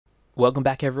Welcome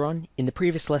back everyone. In the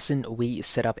previous lesson we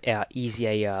set up our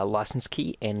EasyAR license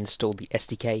key and installed the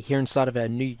SDK here inside of our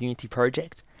new Unity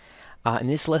project. In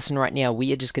this lesson right now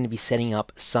we are just going to be setting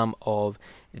up some of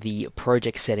the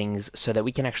project settings so that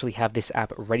we can actually have this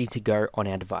app ready to go on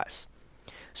our device.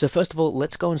 So first of all,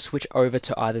 let's go and switch over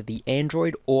to either the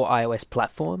Android or iOS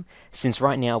platform, since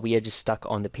right now we are just stuck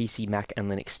on the PC, Mac and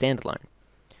Linux standalone.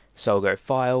 So I'll go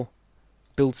File,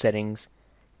 Build Settings,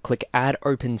 click Add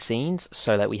Open Scenes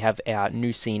so that we have our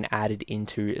new scene added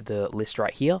into the list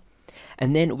right here,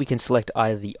 and then we can select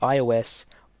either the iOS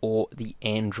or the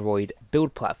Android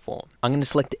build platform. I'm going to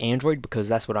select Android because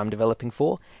that's what I'm developing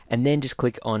for, and then just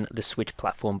click on the switch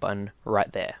platform button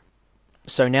right there.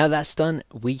 So now that's done,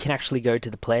 we can actually go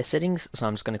to the player settings. So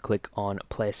I'm just going to click on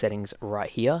player settings right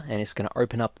here, and it's going to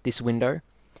open up this window.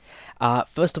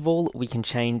 First of all, we can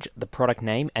change the product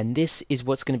name, and this is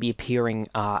what's going to be appearing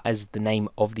as the name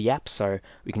of the app. So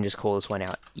we can just call this one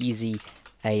out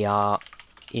EasyAR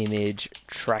image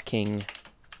tracking,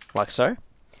 like so.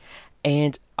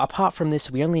 And apart from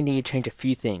this, we only need to change a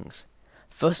few things.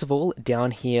 First of all, down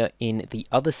here in the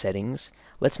other settings,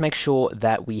 let's make sure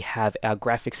that we have our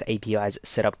graphics APIs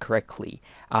set up correctly.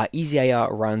 EasyAR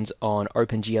runs on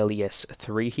OpenGL ES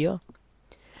 3 here.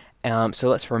 So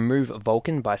let's remove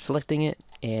Vulkan by selecting it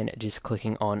and just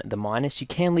clicking on the minus. You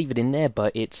can leave it in there,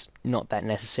 but it's not that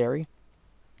necessary.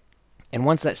 And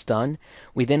once that's done,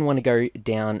 we then want to go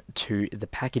down to the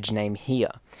package name here.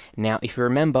 Now, if you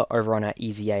remember over on our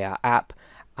EasyAR app,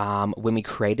 when we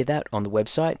created that on the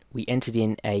website, we entered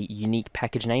in a unique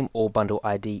package name or bundle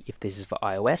ID if this is for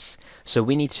iOS. So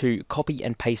we need to copy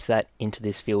and paste that into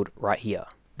this field right here.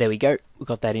 There we go, we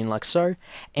got that in like so.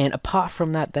 And apart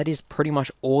from that, that is pretty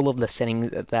much all of the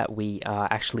settings that we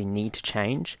actually need to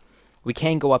change. We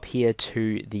can go up here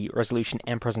to the resolution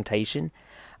and presentation.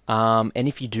 And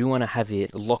if you do want to have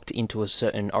it locked into a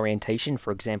certain orientation,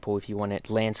 for example, if you want it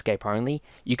landscape only,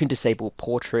 you can disable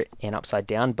portrait and upside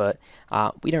down, but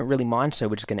we don't really mind, so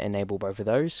we're just going to enable both of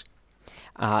those.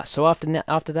 So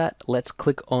after that, let's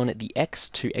click on the X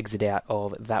to exit out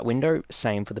of that window,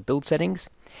 same for the build settings.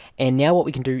 And now what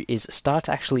we can do is start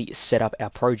to actually set up our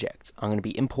project. I'm going to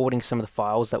be importing some of the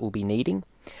files that we'll be needing.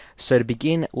 So to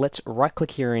begin, let's right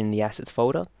click here in the assets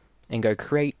folder and go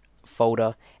create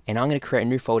folder, and I'm going to create a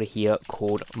new folder here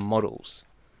called models.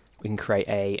 We can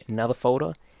create another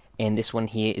folder, and this one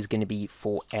here is going to be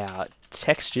for our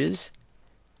textures.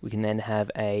 We can then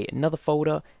have another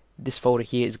folder. This folder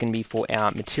here is going to be for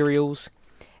our materials,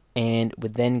 and we're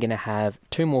then going to have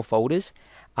two more folders.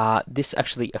 A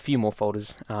few more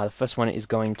folders. The first one is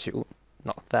going to,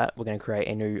 not that, we're going to create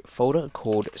a new folder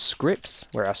called scripts,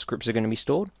 where our scripts are going to be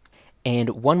stored. And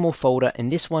one more folder,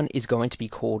 and this one is going to be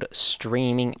called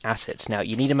streaming assets. Now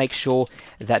you need to make sure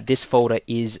that this folder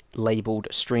is labeled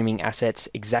streaming assets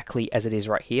exactly as it is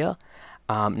right here.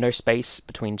 No space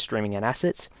between streaming and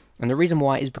assets. And the reason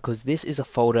why is because this is a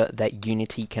folder that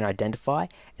Unity can identify,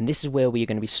 and this is where we are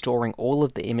going to be storing all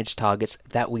of the image targets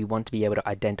that we want to be able to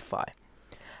identify.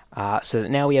 So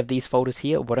that now we have these folders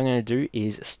here, what I'm going to do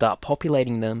is start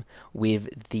populating them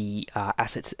with the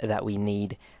assets that we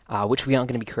need, which we aren't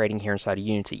going to be creating here inside of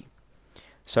Unity.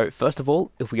 So first of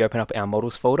all, if we open up our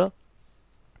models folder,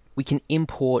 we can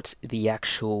import the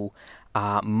actual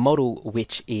model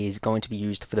which is going to be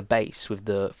used for the base with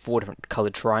the 4 different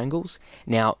colored triangles.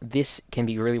 Now this can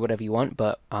be really whatever you want,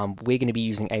 but we're going to be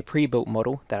using a pre-built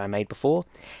model that I made before,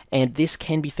 and this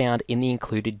can be found in the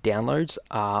included downloads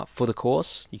for the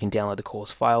course. You can download the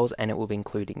course files and it will be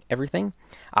including everything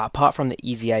apart from the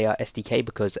EasyAR SDK,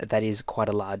 because that is quite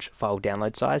a large file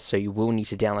download size, so you will need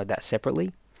to download that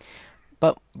separately.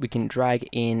 But we can drag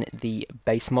in the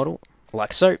base model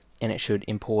like so, and it should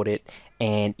import it,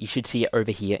 and you should see it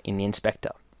over here in the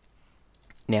inspector.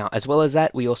 Now, as well as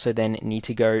that, we also then need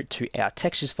to go to our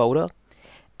textures folder,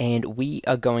 and we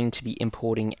are going to be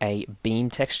importing a beam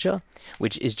texture,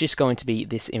 which is just going to be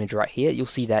this image right here. You'll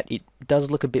see that it does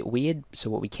look a bit weird, so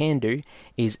what we can do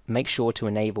is make sure to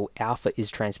enable alpha is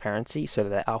transparency, so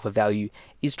that alpha value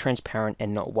is transparent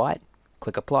and not white.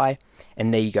 Click apply,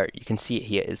 and there you go, you can see it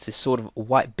here. It's this sort of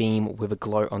white beam with a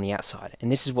glow on the outside,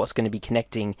 and this is what's going to be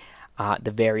connecting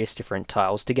the various different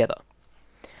tiles together.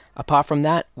 Apart from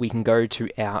that, we can go to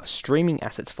our streaming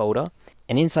assets folder,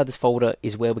 and inside this folder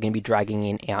is where we're going to be dragging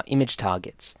in our image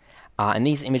targets. And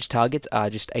these image targets are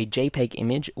just a JPEG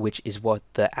image, which is what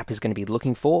the app is going to be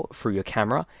looking for through your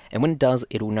camera. And when it does,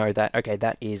 it will know that, okay,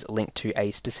 that is linked to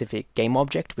a specific game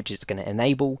object, which it's going to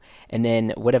enable. And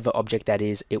then whatever object that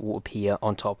is, it will appear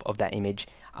on top of that image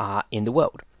in the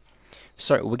world.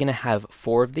 So we're going to have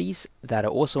 4 of these that are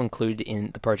also included in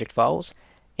the project files.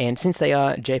 And since they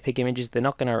are JPEG images, they're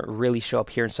not going to really show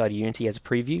up here inside Unity as a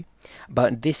preview,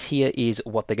 but this here is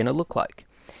what they're going to look like.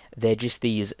 They're just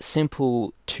these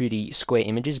simple 2D square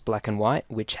images, black and white,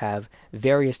 which have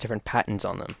various different patterns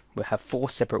on them. We'll have 4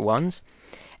 separate ones.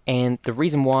 And the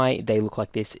reason why they look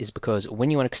like this is because when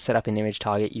you want to set up an image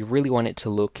target, you really want it to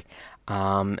look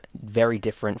very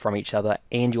different from each other,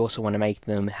 and you also want to make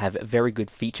them have very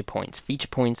good feature points. Feature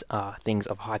points are things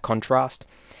of high contrast,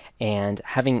 and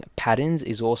having patterns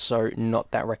is also not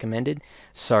that recommended.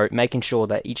 So making sure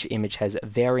that each image has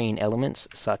varying elements,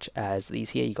 such as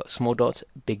these here, you've got small dots,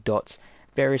 big dots,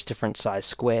 various different size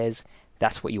squares.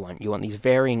 That's what you want. You want these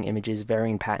varying images,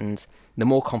 varying patterns. The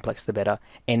more complex, the better.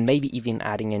 And maybe even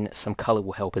adding in some color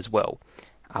will help as well.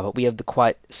 But we have the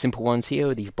quite simple ones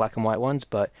here, these black and white ones,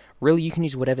 but really you can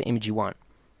use whatever image you want.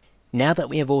 Now that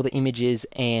we have all the images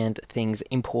and things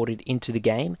imported into the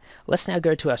game, let's now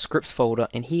go to our scripts folder,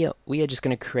 and here we are just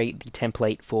going to create the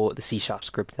template for the C#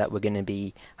 script that we're going to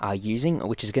be using,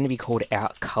 which is going to be called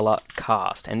our color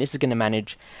cast. And this is going to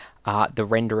manage the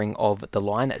rendering of the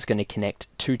line that's going to connect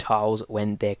 2 tiles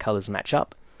when their colors match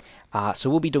up. So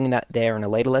we'll be doing that there in a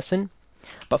later lesson.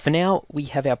 But for now, we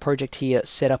have our project here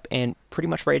set up and pretty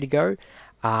much ready to go.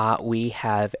 We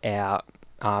have our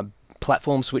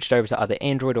platform switched over to either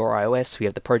Android or iOS. We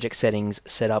have the project settings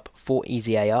set up for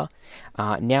EasyAR.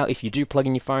 Now, if you do plug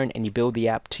in your phone and you build the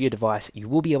app to your device, you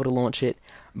will be able to launch it,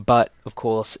 but of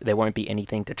course there won't be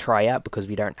anything to try out because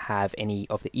we don't have any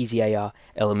of the EasyAR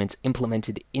elements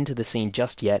implemented into the scene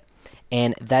just yet,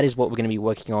 and that is what we're going to be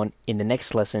working on in the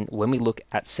next lesson when we look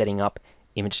at setting up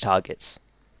image targets.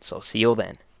 So see you all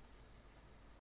then.